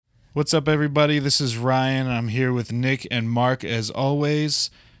What's up, everybody? This is Ryan. I'm here with Nick and Mark as always.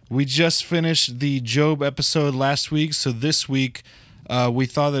 We just finished the Job episode last week, so this week we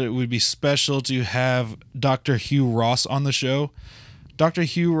thought that it would be special to have Dr. Hugh Ross on the show. Dr.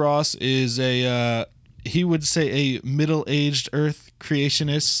 Hugh Ross is he would say a middle-aged Earth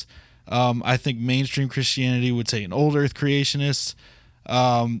creationist. I think mainstream Christianity would say an old Earth creationist.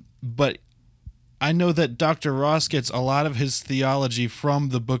 But I know that Dr. Ross gets a lot of his theology from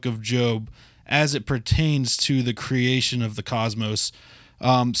the book of Job as it pertains to the creation of the cosmos.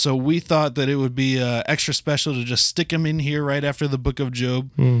 So we thought that it would be extra special to just stick him in here right after the book of Job.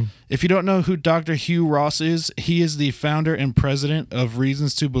 If you don't know who Dr. Hugh Ross is, he is the founder and president of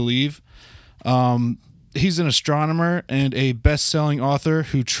Reasons to Believe. He's an astronomer and a best-selling author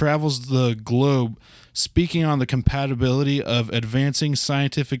who travels the globe speaking on the compatibility of advancing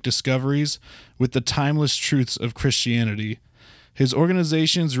scientific discoveries with the timeless truths of Christianity. His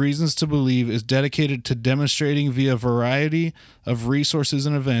organization's Reasons to Believe is dedicated to demonstrating via a variety of resources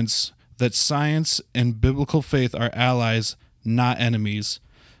and events that science and biblical faith are allies, not enemies.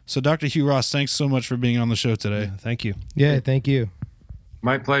 So, Dr. Hugh Ross, thanks so much for being on the show today. Thank you. Yeah, thank you.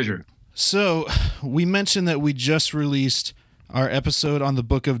 My pleasure. So, we mentioned that we just released our episode on the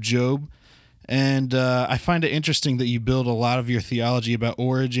book of Job, and I find it interesting that you build a lot of your theology about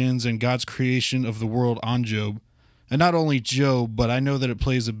origins and God's creation of the world on Job. And not only Job, but I know that it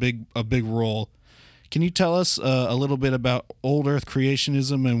plays a big role. Can you tell us a little bit about old Earth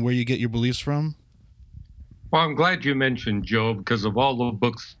creationism and where you get your beliefs from? Well, I'm glad you mentioned Job because of all the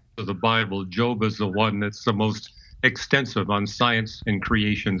books of the Bible, Job is the one that's the most extensive on science and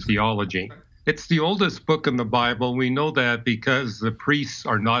creation theology. It's the oldest book in the Bible. We know that because the priests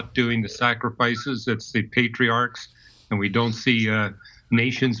are not doing the sacrifices. It's the patriarchs, and we don't see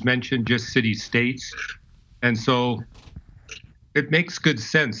nations mentioned, just city-states. And so it makes good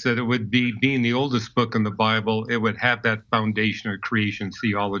sense that it would be, being the oldest book in the Bible, it would have that foundation of creation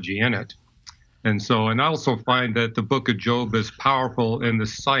theology in it. And I also find that the book of Job is powerful in the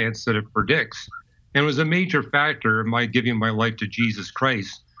science that it predicts. And it was a major factor in my giving my life to Jesus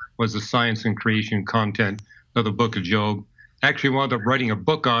Christ, was the science and creation content of the book of Job. Actually wound up writing a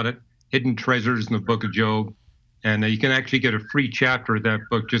book on it, Hidden Treasures in the Book of Job. And you can actually get a free chapter of that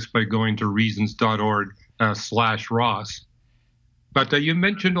book just by going to reasons.org/Ross. But you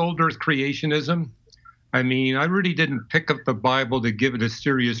mentioned old Earth creationism. I mean, I really didn't pick up the Bible to give it a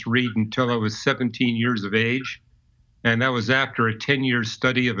serious read until I was 17 years of age. And that was after a 10-year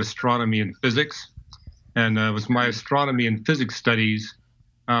study of astronomy and physics. And it was my astronomy and physics studies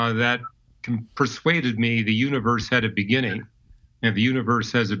that persuaded me the universe had a beginning. And if the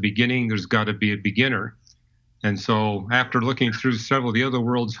universe has a beginning, there's got to be a beginner. And so after looking through several of the other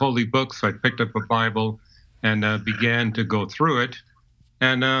world's holy books, I picked up a Bible and began to go through it.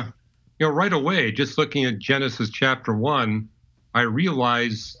 And, right away, just looking at Genesis chapter 1, I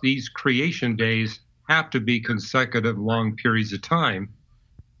realized these creation days have to be consecutive long periods of time.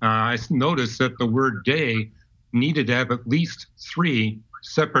 I noticed that the word day needed to have at least 3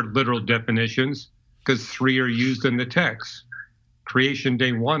 separate literal definitions because 3 are used in the text. Creation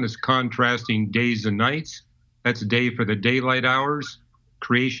day 1 is contrasting days and nights. That's day for the daylight hours.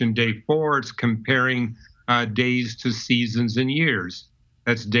 Creation day 4, it's comparing days to seasons and years.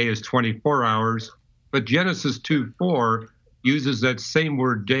 That's day is 24 hours. But Genesis 2:4 uses that same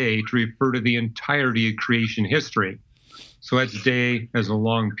word day to refer to the entirety of creation history. So that's day as a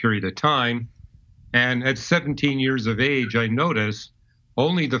long period of time. And at 17 years of age, I noticed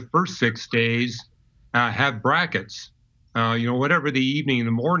only the first 6 days have brackets. Whatever the evening and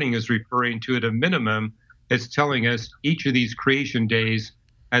the morning is referring to at a minimum, it's telling us each of these creation days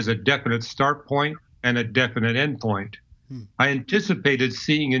has a definite start point and a definite end point. I anticipated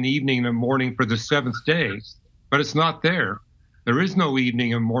seeing an evening and a morning for the 7th day, but it's not there. There is no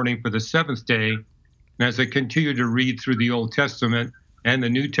evening and morning for the 7th day. And as I continue to read through the Old Testament and the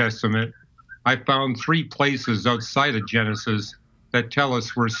New Testament, I found 3 places outside of Genesis that tell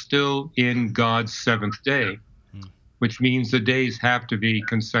us we're still in God's 7th day, which means the days have to be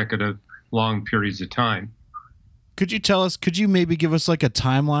consecutive long periods of time. Could you maybe give us like a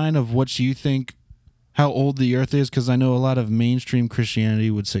timeline of what you think, how old the Earth is? Because I know a lot of mainstream Christianity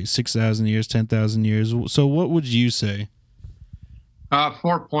would say 6,000 years, 10,000 years. So what would you say?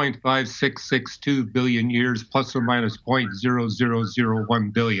 4.5662 billion years, plus or minus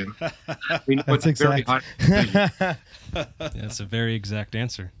 0.0001 billion. That's exact. That's a very exact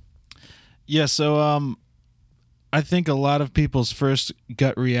answer. Yeah, so I think a lot of people's first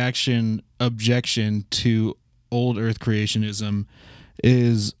gut reaction objection to old Earth creationism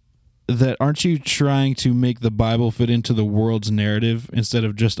is that aren't you trying to make the Bible fit into the world's narrative instead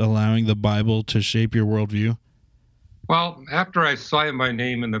of just allowing the Bible to shape your worldview? Well, after I signed my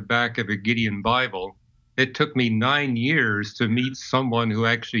name in the back of a Gideon Bible, it took me 9 years to meet someone who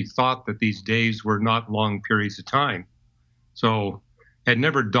actually thought that these days were not long periods of time. So it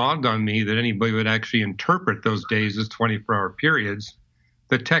never dawned on me that anybody would actually interpret those days as 24-hour periods.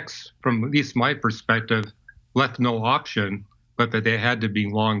 The text, from at least my perspective, left no option but that they had to be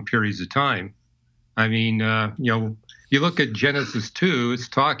long periods of time. I mean, you look at Genesis 2, it's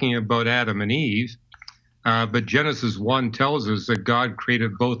talking about Adam and Eve, but Genesis 1 tells us that God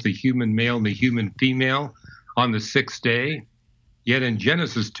created both the human male and the human female on the sixth day. Yet in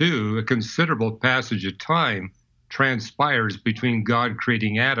Genesis 2, a considerable passage of time transpires between God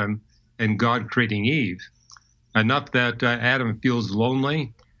creating Adam and God creating Eve. Enough that Adam feels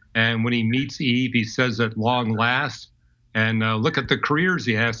lonely, and when he meets Eve, he says, "At long last." And look at the careers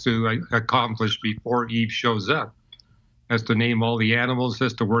he has to accomplish before Eve shows up. Has to name all the animals,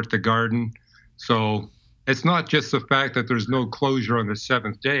 has to work the garden. So it's not just the fact that there's no closure on the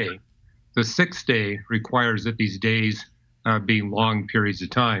seventh day. The sixth day requires that these days be long periods of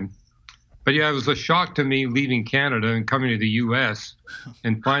time. But yeah, it was a shock to me leaving Canada and coming to the U.S.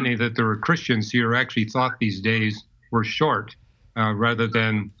 and finding that there were Christians here who actually thought these days were short rather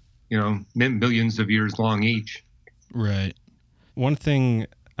than, millions of years long each. Right. One thing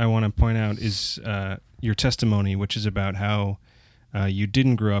I want to point out is your testimony, which is about how you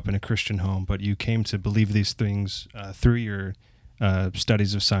didn't grow up in a Christian home, but you came to believe these things through your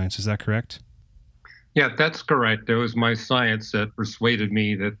studies of science. Is that correct? Yeah, that's correct. It was my science that persuaded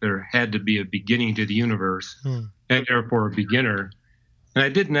me that there had to be a beginning to the universe, and therefore a beginner. And I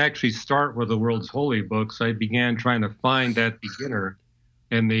didn't actually start with the world's holy books. I began trying to find that beginner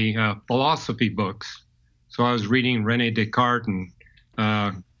in the philosophy books. So I was reading René Descartes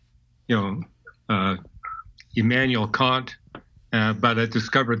and, Immanuel Kant, but I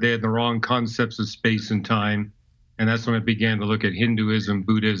discovered they had the wrong concepts of space and time. And that's when I began to look at Hinduism,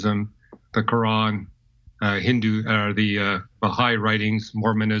 Buddhism, the Quran, the Baha'i writings,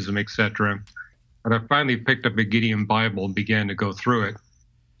 Mormonism, etc. But I finally picked up a Gideon Bible and began to go through it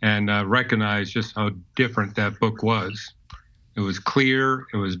and recognized just how different that book was. It was clear,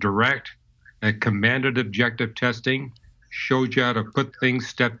 it was direct, it commanded objective testing, showed you how to put things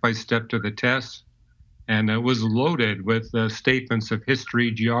step by step to the test, and it was loaded with statements of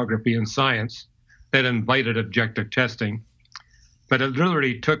history, geography, and science that invited objective testing. But it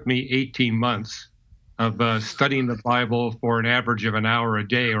literally took me 18 months of studying the Bible for an average of an hour a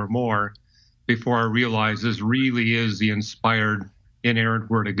day or more before I realized this really is the inspired, inerrant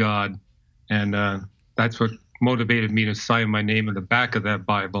Word of God. And that's what motivated me to sign my name in the back of that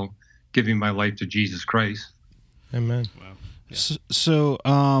Bible, giving my life to Jesus Christ. Amen. Wow. Yeah. So,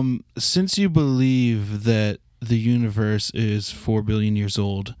 since you believe that the universe is 4 billion years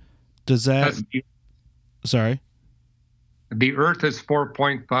old, does that... Sorry? The Earth is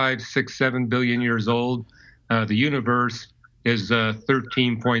 4.567 billion years old. The universe is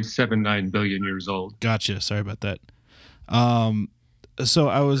 13.79 billion years old. Gotcha. Sorry about that. So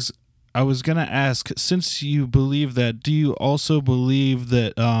I was gonna ask, since you believe that, do you also believe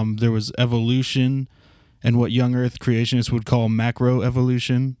that there was evolution and what young Earth creationists would call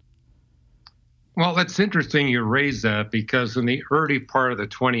macroevolution? Well, it's interesting you raise that because in the early part of the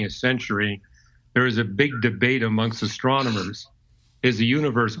 20th century, there was a big debate amongst astronomers. Is the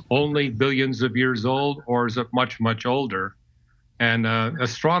universe only billions of years old, or is it much, much older? And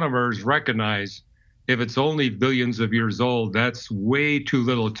astronomers recognize if it's only billions of years old, that's way too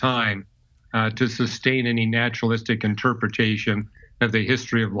little time to sustain any naturalistic interpretation of the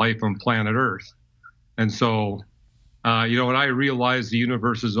history of life on planet Earth. And so, when I realize the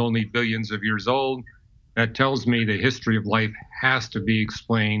universe is only billions of years old, that tells me the history of life has to be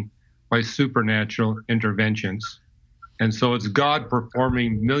explained by supernatural interventions. And so it's God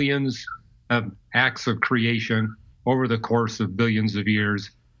performing millions of acts of creation over the course of billions of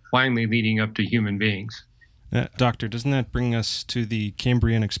years, finally leading up to human beings. Doctor, doesn't that bring us to the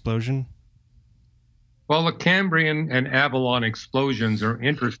Cambrian explosion? Well, the Cambrian and Avalon explosions are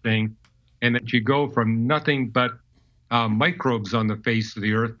interesting in that you go from nothing but microbes on the face of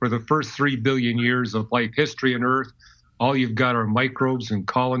the Earth. For the first 3 billion years of life history on Earth, all you've got are microbes and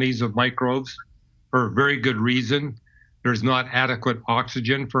colonies of microbes for a very good reason. There's not adequate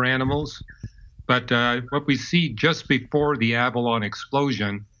oxygen for animals. But what we see just before the Avalon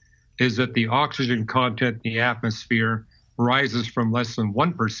explosion is that the oxygen content in the atmosphere rises from less than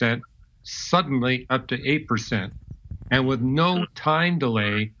 1% suddenly up to 8%. And with no time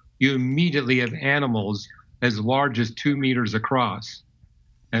delay, you immediately have animals as large as 2 meters across.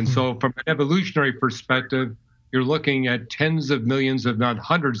 And so from an evolutionary perspective, you're looking at tens of millions, if not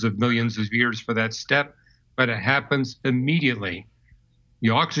hundreds of millions of years for that step, but it happens immediately. The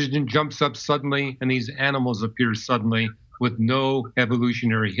oxygen jumps up suddenly, and these animals appear suddenly with no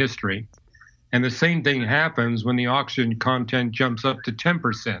evolutionary history. And the same thing happens when the oxygen content jumps up to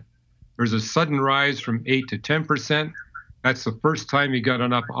 10%. There's a sudden rise from 8 to 10%. That's the first time you got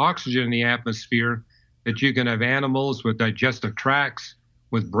enough oxygen in the atmosphere that you can have animals with digestive tracts,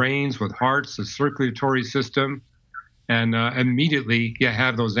 with brains, with hearts, a circulatory system, and immediately you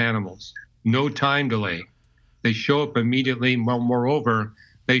have those animals. No time delay. They show up immediately. Moreover,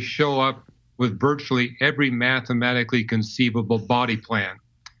 they show up with virtually every mathematically conceivable body plan.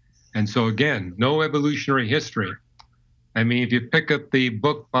 And so again, no evolutionary history. I mean, if you pick up the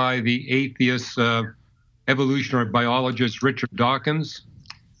book by the atheist evolutionary biologist Richard Dawkins,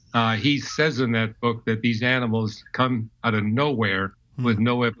 he says in that book that these animals come out of nowhere with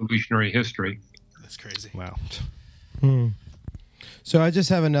no evolutionary history. That's crazy. Wow. So I just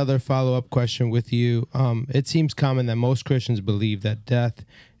have another follow-up question with you. It seems common that most Christians believe that death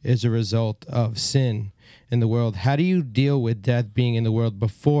is a result of sin in the world. How do you deal with death being in the world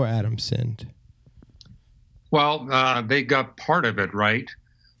before Adam sinned? Well, they got part of it right.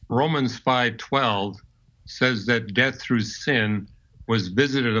 Romans 5:12 says that death through sin was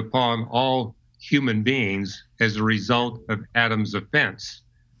visited upon all human beings as a result of Adam's offense.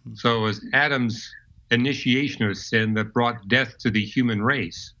 So it was Adam's initiation of sin that brought death to the human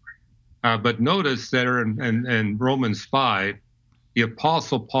race. But notice that in Romans 5, the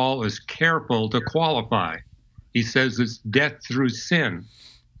Apostle Paul is careful to qualify. He says it's death through sin.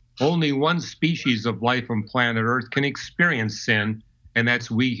 Only one species of life on planet Earth can experience sin, and that's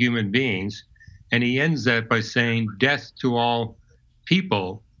we human beings. And he ends that by saying death to all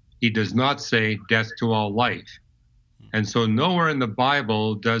people. He does not say death to all life. And so nowhere in the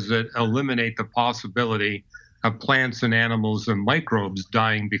Bible does it eliminate the possibility of plants and animals and microbes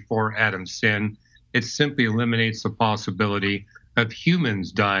dying before Adam's sin. It simply eliminates the possibility of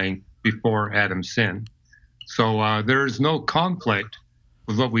humans dying before Adam's sin. So there is no conflict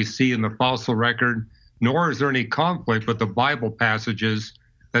with what we see in the fossil record, nor is there any conflict with the Bible passages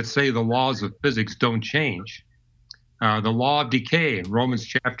that say the laws of physics don't change. The law of decay in Romans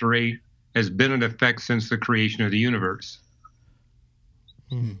chapter 8 has been in effect since the creation of the universe.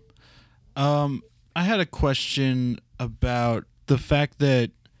 I had a question about the fact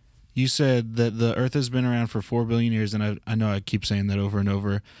that you said that the Earth has been around for 4 billion years, and I know I keep saying that over and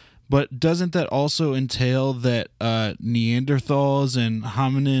over, but doesn't that also entail that Neanderthals and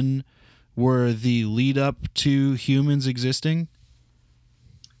hominin were the lead up to humans existing?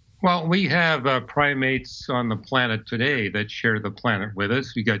 Well, we have primates on the planet today that share the planet with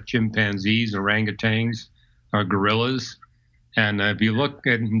us. We got chimpanzees, orangutans, gorillas. And if you look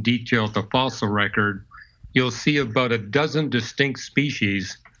in detail at the fossil record, you'll see about a dozen distinct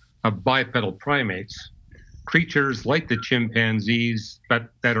species of bipedal primates, creatures like the chimpanzees that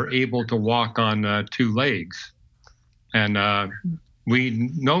are able to walk on 2 legs. And we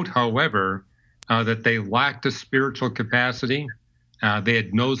note, however, that they lacked a spiritual capacity. They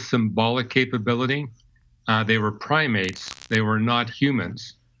had no symbolic capability. They were primates. They were not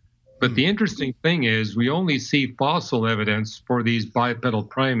humans. But the interesting thing is we only see fossil evidence for these bipedal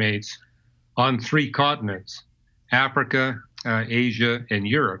primates on 3 continents, Africa, Asia, and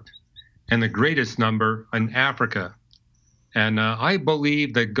Europe, and the greatest number in Africa. And I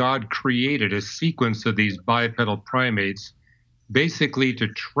believe that God created a sequence of these bipedal primates basically to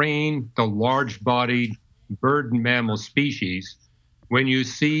train the large-bodied bird and mammal species. When you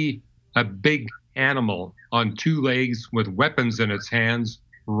see a big animal on 2 legs with weapons in its hands,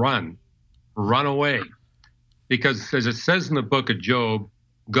 run away. Because as it says in the book of Job,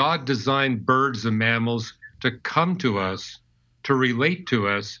 God designed birds and mammals to come to us, to relate to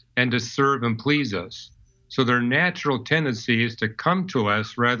us, and to serve and please us. So their natural tendency is to come to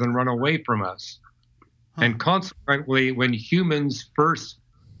us rather than run away from us. And consequently, when humans first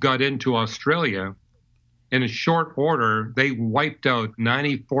got into Australia, in a short order, they wiped out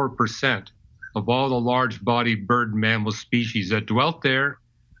 94% of all the large-bodied bird and mammal species that dwelt there,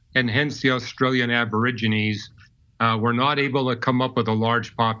 and hence the Australian Aborigines were not able to come up with a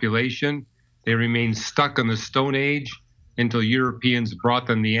large population. They remained stuck in the Stone Age until Europeans brought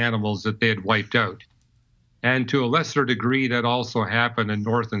them the animals that they had wiped out. And to a lesser degree, that also happened in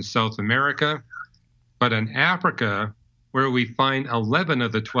North and South America. But in Africa, where we find 11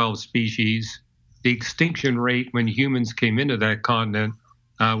 of the 12 species, the extinction rate when humans came into that continent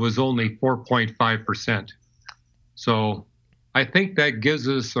was only 4.5%. So I think that gives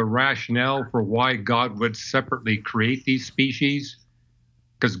us a rationale for why God would separately create these species.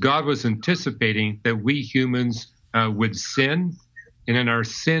 because God was anticipating that we humans would sin, and in our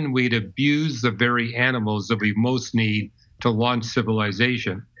sin, we'd abuse the very animals that we most need to launch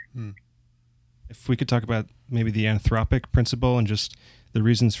civilization. If we could talk about maybe the anthropic principle and just the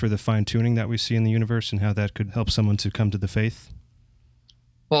reasons for the fine-tuning that we see in the universe and how that could help someone to come to the faith.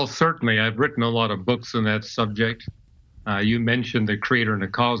 Well, certainly. I've written a lot of books on that subject. You mentioned The Creator and the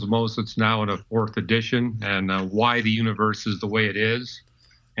Cosmos. It's now in a 4th edition, and Why the Universe is the Way It Is,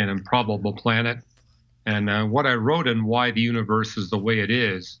 An Improbable Planet. And what I wrote in Why the Universe is the Way It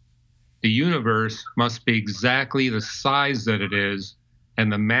Is, the universe must be exactly the size that it is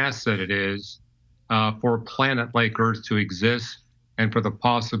and the mass that it is for a planet like Earth to exist and for the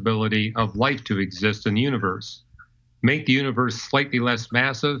possibility of life to exist in the universe. Make the universe slightly less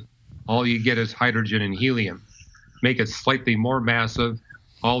massive, all you get is hydrogen and helium. Make it slightly more massive,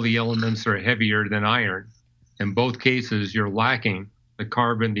 all the elements are heavier than iron. In both cases, you're lacking the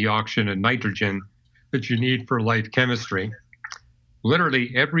carbon, the oxygen, and nitrogen that you need for life chemistry.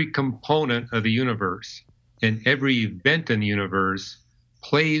 Literally every component of the universe and every event in the universe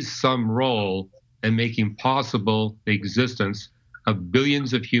plays some role in making possible the existence of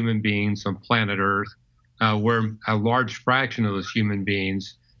billions of human beings on planet Earth, where a large fraction of those human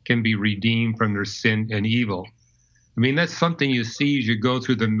beings can be redeemed from their sin and evil. I mean, that's something you see as you go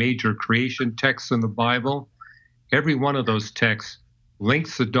through the major creation texts in the Bible. Every one of those texts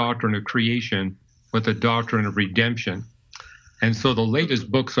links the doctrine of creation with the doctrine of redemption. And so the latest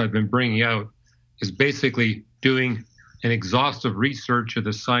books I've been bringing out is basically doing an exhaustive research of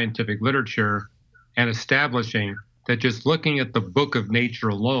the scientific literature and establishing that just looking at the book of nature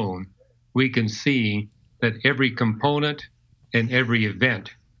alone, we can see that every component and every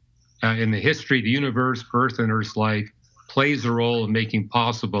event in the history of the universe, Earth and Earth's life, plays a role in making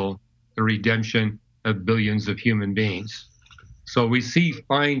possible the redemption of billions of human beings. So we see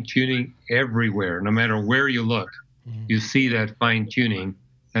fine-tuning everywhere, no matter where you look. You see that fine-tuning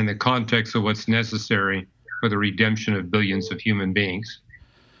in the context of what's necessary for the redemption of billions of human beings.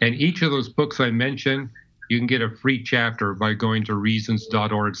 And each of those books I mentioned, you can get a free chapter by going to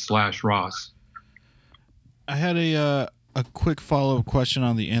reasons.org/Ross. I had a quick follow-up question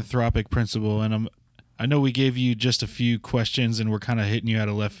on the anthropic principle, and I know we gave you just a few questions and we're kind of hitting you out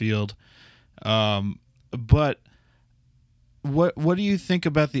of left field. But what do you think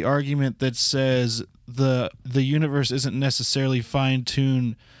about the argument that says the universe isn't necessarily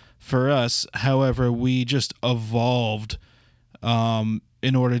fine-tuned for us, however, we just evolved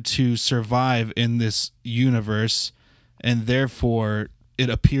in order to survive in this universe, and therefore it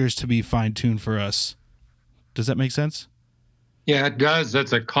appears to be fine-tuned for us? Does that make sense? Yeah, it does.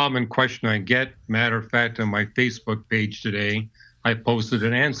 That's a common question I get. Matter of fact, on my Facebook page today, I posted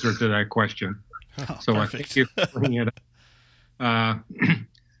an answer to that question. So perfect. I thank you for bringing it up.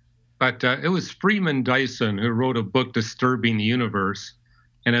 But it was Freeman Dyson who wrote a book, Disturbing the Universe.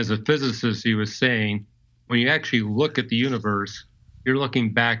 And as a physicist, he was saying, when you actually look at the universe, you're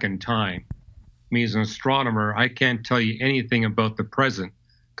looking back in time. Me as an astronomer, I can't tell you anything about the present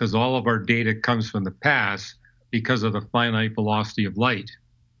because all of our data comes from the past because of the finite velocity of light.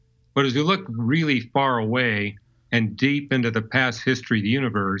 But as you look really far away and deep into the past history of the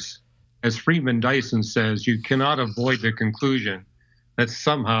universe, as Freeman Dyson says, you cannot avoid the conclusion that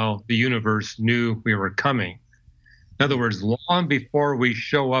somehow the universe knew we were coming. In other words, long before we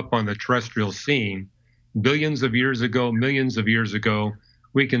show up on the terrestrial scene, billions of years ago, millions of years ago,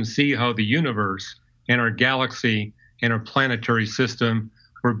 we can see how the universe and our galaxy and our planetary system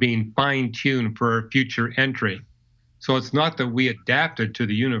were being fine-tuned for our future entry. So it's not that we adapted to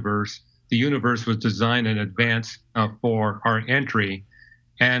the universe. The universe was designed in advance for our entry.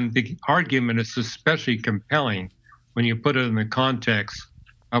 And the argument is especially compelling when you put it in the context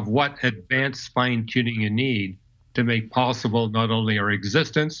of what advanced fine-tuning you need to make possible not only our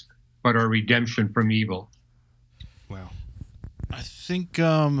existence, but our redemption from evil. Wow. I think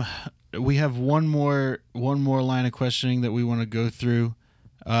we have one more line of questioning that we want to go through,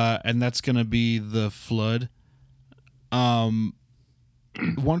 and that's going to be the flood. One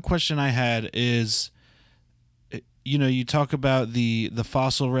question I had is, you talk about the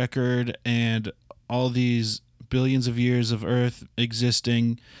fossil record and all these billions of years of Earth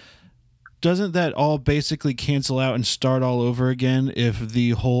existing. Doesn't that all basically cancel out and start all over again if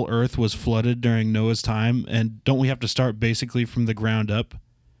the whole Earth was flooded during Noah's time? And don't we have to start basically from the ground up?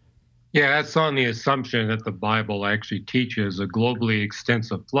 Yeah, that's on the assumption that the Bible actually teaches a globally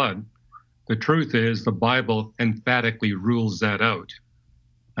extensive flood. The truth is the Bible emphatically rules that out.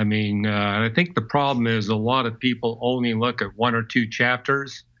 I mean, I think the problem is a lot of people only look at one or two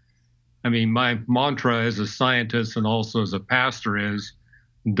chapters. I mean, my mantra as a scientist and also as a pastor is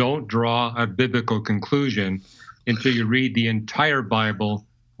don't draw a biblical conclusion until you read the entire Bible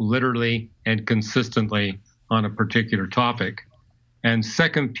literally and consistently on a particular topic. And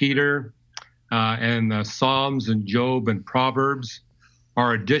Second Peter and the Psalms and Job and Proverbs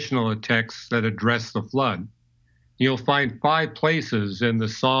are additional texts that address the flood. You'll find 5 places in the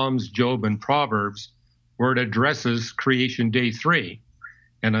Psalms, Job, and Proverbs where it addresses creation day 3.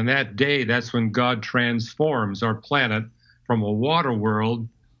 And on that day, that's when God transforms our planet from a water world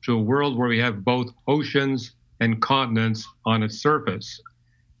to a world where we have both oceans and continents on its surface.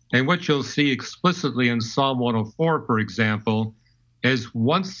 And what you'll see explicitly in Psalm 104, for example, is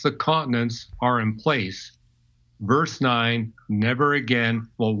once the continents are in place, verse 9, never again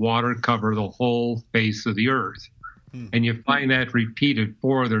will water cover the whole face of the earth. And you find that repeated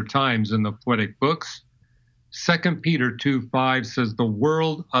 4 other times in the poetic books. 2 Peter 2:5 says the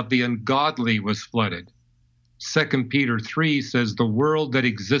world of the ungodly was flooded. 2 Peter 3 says the world that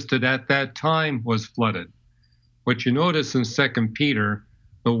existed at that time was flooded. What you notice in 2 Peter,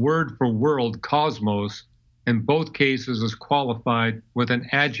 the word for world, cosmos, in both cases is qualified with an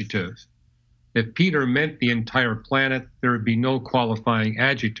adjective. If Peter meant the entire planet, there would be no qualifying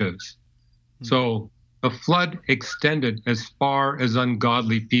adjectives. So the flood extended as far as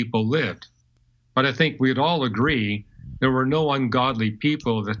ungodly people lived. But I think we'd all agree there were no ungodly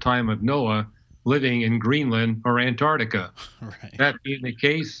people at the time of Noah living in Greenland or Antarctica. Right. That being the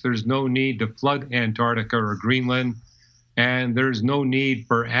case, there's no need to flood Antarctica or Greenland, and there's no need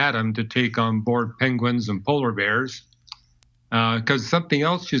for Adam to take on board penguins and polar bears. Because something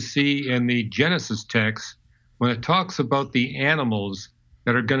else you see in the Genesis text, when it talks about the animals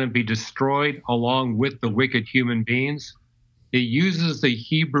that are going to be destroyed along with the wicked human beings, it uses the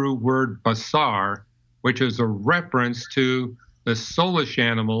Hebrew word basar, which is a reference to the soulish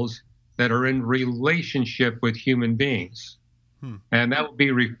animals that are in relationship with human beings. And that would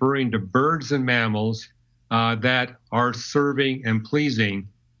be referring to birds and mammals that are serving and pleasing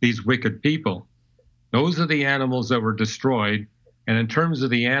these wicked people. Those are the animals that were destroyed. And in terms of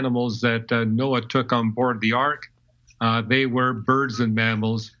the animals that Noah took on board the ark, they were birds and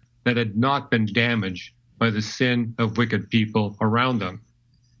mammals that had not been damaged by the sin of wicked people around them.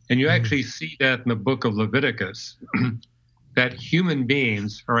 And you actually see that in the book of Leviticus, that human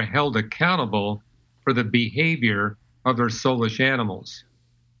beings are held accountable for the behavior of their soulish animals.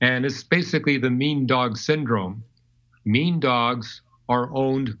 And it's basically the mean dog syndrome. Mean dogs are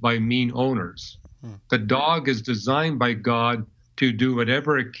owned by mean owners. The dog is designed by God to do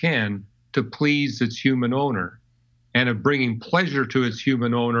whatever it can to please its human owner. And of bringing pleasure to its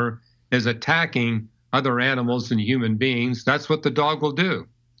human owner is attacking other animals and human beings. That's what the dog will do.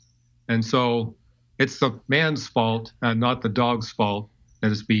 And so it's the man's fault, not the dog's fault,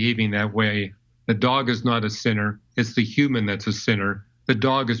 that is behaving that way. The dog is not a sinner. It's the human that's a sinner. The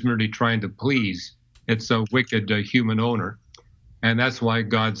dog is merely trying to please. It's a wicked human owner. And that's why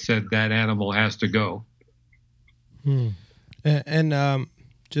God said that animal has to go. And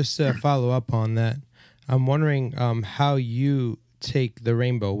just to follow up on that, I'm wondering how you take the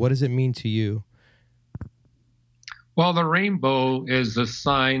rainbow. What does it mean to you? Well, the rainbow is a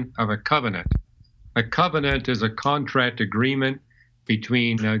sign of a covenant. A covenant is a contract agreement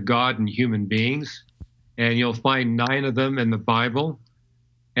between God and human beings. And you'll find 9 of them in the Bible.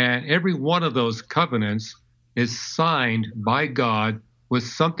 And every one of those covenants is signed by God with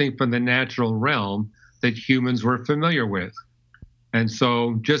something from the natural realm that humans were familiar with. And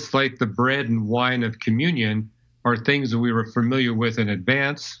so just like the bread and wine of communion are things that we were familiar with in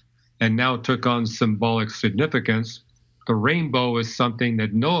advance and now took on symbolic significance, the rainbow is something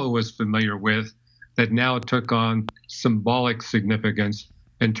that Noah was familiar with that now took on symbolic significance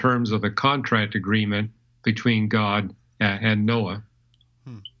in terms of the contract agreement between God and Noah.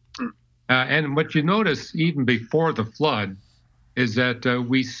 And what you notice even before the flood is that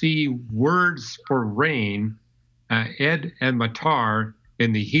we see words for rain, ed and matar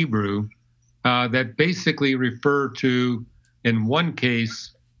in the Hebrew, that basically refer to, in one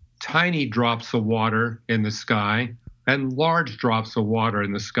case, tiny drops of water in the sky and large drops of water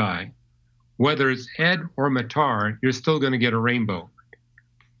in the sky. Whether it's ed or matar, you're still going to get a rainbow.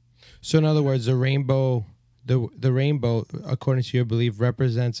 So in other words, the rainbow, the rainbow, according to your belief,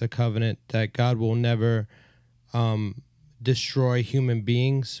 represents a covenant that God will never destroy human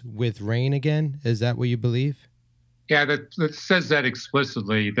beings with rain again. Is that what you believe? Yeah, that says that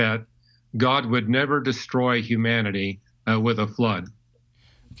explicitly, that God would never destroy humanity with a flood.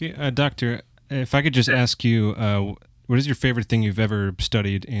 Okay, Doctor, if I could just ask you, what is your favorite thing you've ever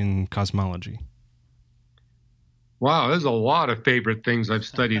studied in cosmology? Wow, there's a lot of favorite things I've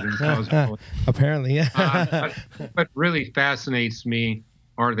studied in cosmology. Apparently, yeah. What really fascinates me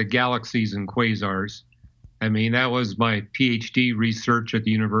are the galaxies and quasars. I mean, that was my PhD research at the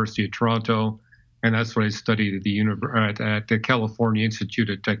University of Toronto, and that's what I studied at the California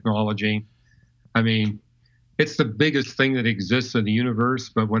Institute of Technology. I mean, it's the biggest thing that exists in the universe,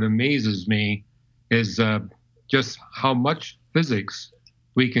 but what amazes me is just how much physics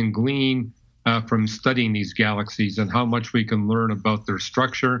we can glean from studying these galaxies and how much we can learn about their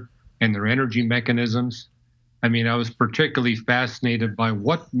structure and their energy mechanisms. I mean, I was particularly fascinated by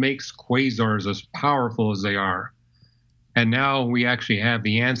what makes quasars as powerful as they are. And now we actually have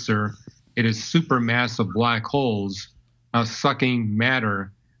the answer. It is supermassive black holes sucking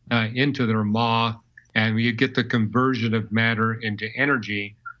matter into their maw, and we get the conversion of matter into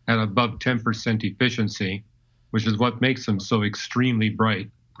energy at above 10% efficiency, which is what makes them so extremely bright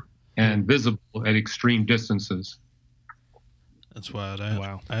and visible at extreme distances. That's wild.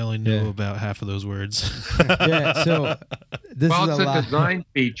 Wow. I only knew about half of those words. Yeah, so this Well, is it's a lot. design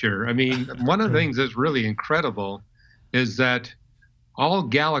feature. I mean, one of the things that's really incredible is that all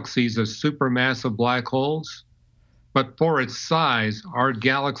galaxies are supermassive black holes, but for its size, our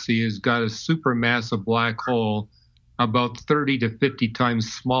galaxy has got a supermassive black hole about 30 to 50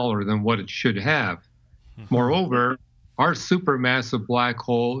 times smaller than what it should have. Moreover, our supermassive black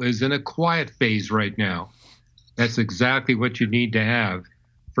hole is in a quiet phase right now. That's exactly what you need to have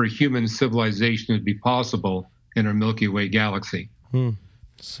for human civilization to be possible in our Milky Way galaxy.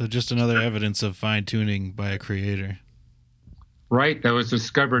 So just another evidence of fine-tuning by a creator. Right? That was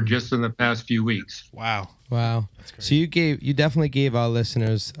discovered just in the past few weeks. Wow. Wow. So you definitely gave our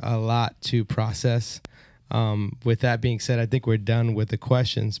listeners a lot to process. With that being said, I think we're done with the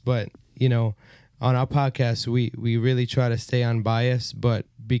questions. But, you know, on our podcast, we really try to stay unbiased. But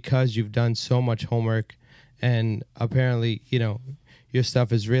because you've done so much homework and apparently, you know, your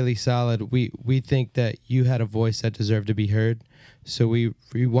stuff is really solid, we think that you had a voice that deserved to be heard. So we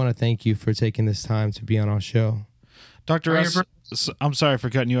want to thank you for taking this time to be on our show. Dr. Ross, I'm sorry for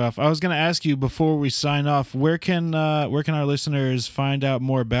cutting you off. I was going to ask you before we sign off, where can our listeners find out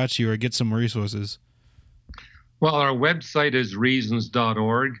more about you or get some resources? Well, our website is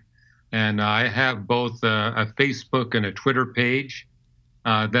reasons.org, and I have both a Facebook and a Twitter page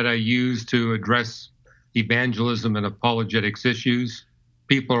that I use to address evangelism and apologetics issues.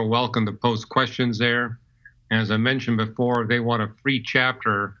 People are welcome to post questions there. And as I mentioned before, if they want a free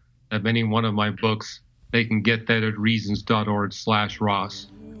chapter of any one of my books, they can get that at reasons.org/Ross.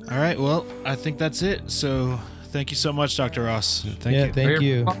 All right. Well, I think that's it. So thank you so much, Dr. Ross. Thank you. Thank You're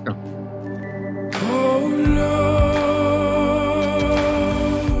you. welcome.